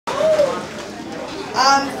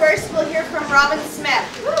First, we'll hear from Robyn Smith.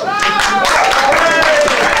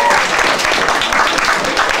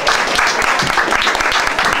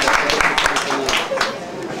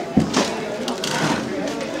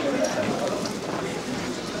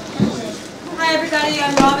 Hi everybody,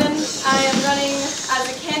 I'm Robyn. I am running as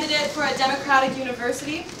a candidate for a democratic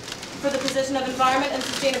university for the position of Environment and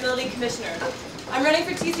Sustainability Commissioner. I'm running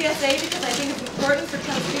for TCSA because I think it's important for the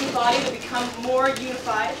student body to become more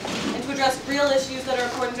unified and to address real issues that are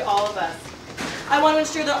important to all of us. I want to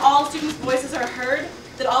ensure that all students' voices are heard,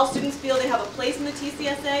 that all students feel they have a place in the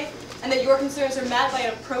TCSA, and that your concerns are met by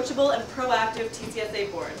an approachable and proactive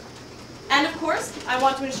TCSA board. And of course, I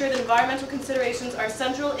want to ensure that environmental considerations are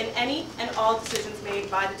central in any and all decisions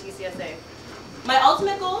made by the TCSA. My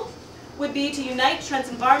ultimate goal would be to unite Trent's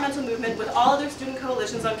environmental movement with all other student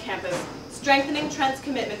coalitions on campus, strengthening Trent's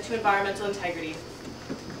commitment to environmental integrity.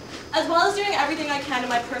 As well as doing everything I can in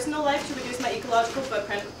my personal life to reduce my ecological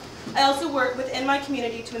footprint, I also work within my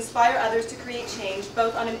community to inspire others to create change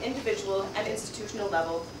both on an individual and institutional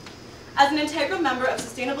level. As an integral member of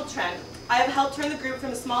Sustainable Trent, I have helped turn the group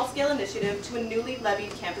from a small-scale initiative to a newly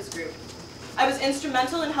levied campus group. I was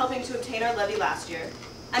instrumental in helping to obtain our levy last year,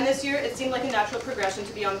 and this year it seemed like a natural progression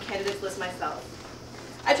to be on the candidates list myself.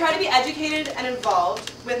 I try to be educated and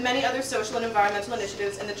involved with many other social and environmental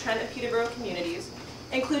initiatives in the Trent and Peterborough communities,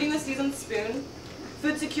 including the Seasoned Spoon,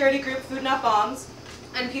 food security group Food Not Bombs,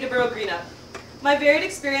 and Peterborough Green Up. My varied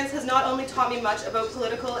experience has not only taught me much about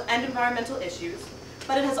political and environmental issues,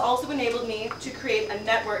 but it has also enabled me to create a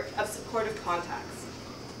network of supportive contacts.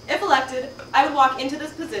 If elected, I would walk into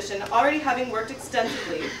this position already having worked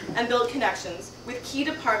extensively and built connections with key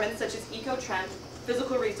departments such as Eco-Trent,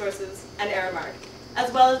 Physical Resources, and Aramark,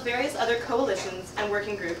 as well as various other coalitions and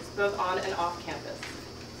working groups both on and off campus.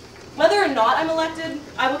 Whether or not I'm elected,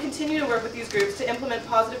 I will continue to work with these groups to implement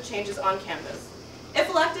positive changes on campus. If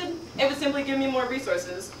elected, it would simply give me more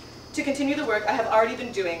resources to continue the work I have already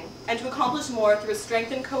been doing and to accomplish more through a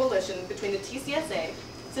strengthened coalition between the TCSA,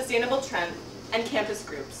 Sustainable Trent, and campus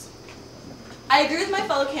groups. I agree with my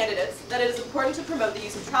fellow candidates that it is important to promote the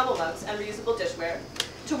use of travel mugs and reusable dishware,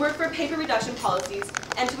 to work for paper reduction policies,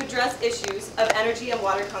 and to address issues of energy and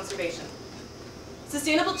water conservation.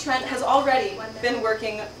 Sustainable Trent has already been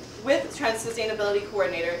working with Trent's Sustainability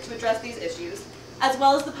Coordinator to address these issues, as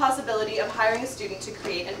well as the possibility of hiring a student to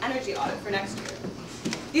create an energy audit for next year.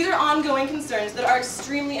 These are ongoing concerns that are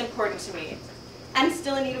extremely important to me and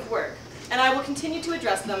still in need of work, and I will continue to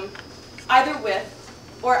address them either with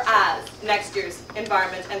or as next year's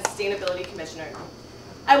Environment and Sustainability Commissioner.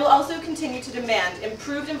 I will also continue to demand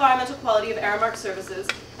improved environmental quality of Aramark services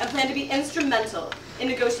and plan to be instrumental in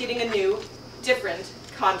negotiating a new, different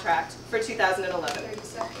contract for 2011.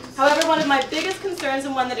 However, one of my biggest concerns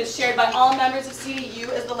and one that is shared by all members of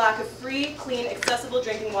CDU is the lack of free, clean, accessible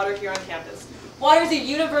drinking water here on campus. Water is a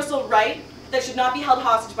universal right that should not be held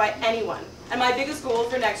hostage by anyone, and my biggest goal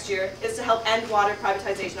for next year is to help end water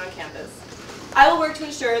privatization on campus. I will work to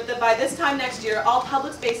ensure that by this time next year, all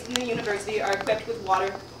public spaces in the university are equipped with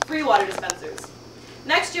free water dispensers.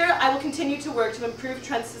 Next year, I will continue to work to improve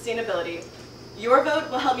Trent's sustainability. Your vote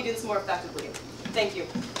will help me do this more effectively. Thank you.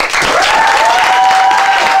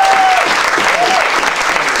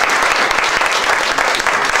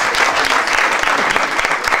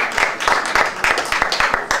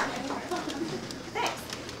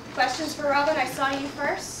 Questions for Robyn? I saw you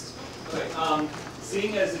first. Okay.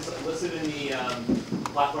 Seeing as it's listed in the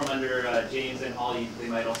platform under James and Holly, they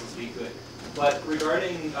might also speak to it. But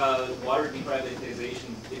regarding water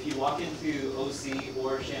deprivatization, if you walk into OC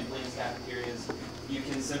or Champlain's cafeterias, you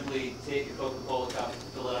can simply take a Coca-Cola cup,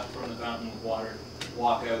 fill it up from the fountain with water,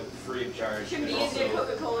 walk out free of charge. Shouldn't be using a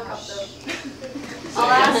Coca-Cola cup though. I'll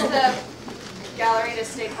ask the gallery to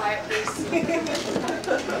stay quiet, please.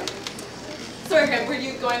 Sorry, Graham, were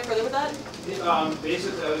you going further with that?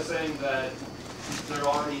 Basically, I was saying that there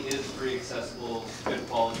already is free, accessible, good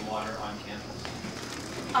quality water on campus.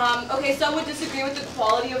 Okay, some would disagree with the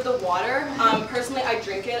quality of the water. Personally, I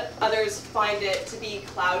drink it. Others find it to be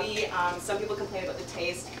cloudy. Some people complain about the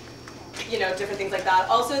taste, you know, different things like that.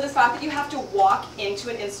 Also, the fact that you have to walk into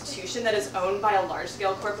an institution that is owned by a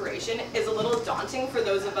large-scale corporation is a little daunting for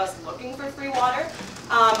those of us looking for free water.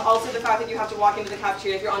 Also, the fact that you have to walk into the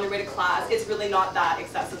cafeteria if you're on your way to class is really not that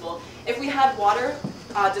accessible. If we had water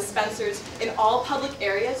dispensers in all public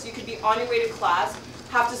areas, you could be on your way to class,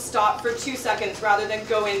 have to stop for 2 seconds rather than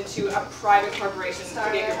go into a private corporation to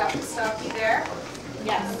get your water. Stop you there.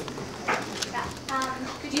 Yes. Yeah.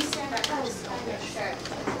 Could you stand up? Oh, sure.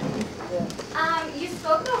 You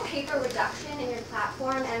spoke about paper reduction in your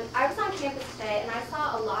platform, and I was on campus today, and I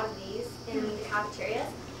saw a lot of these in the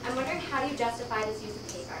cafeterias. I'm wondering, how do you justify this use of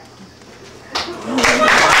paper?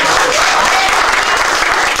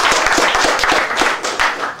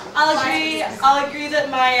 I'll agree that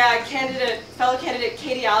my fellow candidate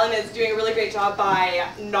Katie Allen is doing a really great job by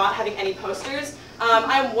not having any posters.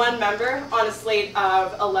 I'm one member on a slate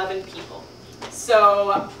of 11 people.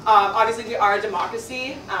 So obviously we are a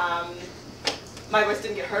democracy. My voice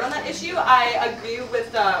didn't get heard on that issue. I agree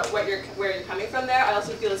with where you're coming from there. I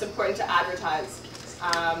also feel it's important to advertise.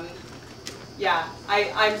 Yeah,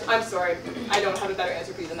 I'm sorry. I don't have a better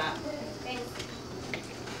answer for you than that. Thanks.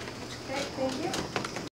 Okay, thank you.